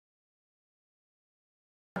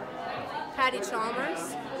Patie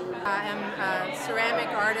Chalmers. I am a ceramic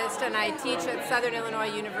artist and I teach at Southern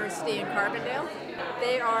Illinois University in Carbondale.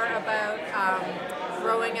 They are about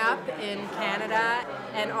growing up in Canada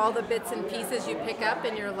and all the bits and pieces you pick up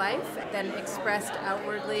in your life, then expressed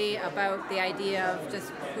outwardly about the idea of just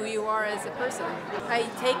who you are as a person. I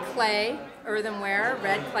take clay, earthenware,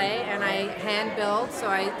 red clay, and I hand build, so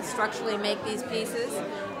I structurally make these pieces.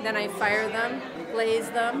 Then I fire them, glaze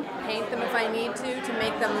them, paint them if I need to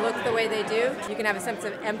make them look the way they do. You can have a sense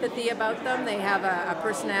of empathy about them. They have a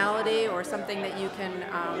personality or something that you can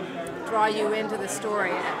draw you into the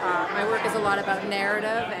story. My work is a lot about narrative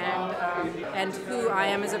and who I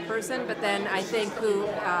am as a person, but then I think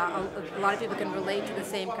a lot of people can relate to the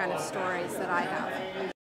same kind of stories that I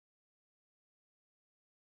have.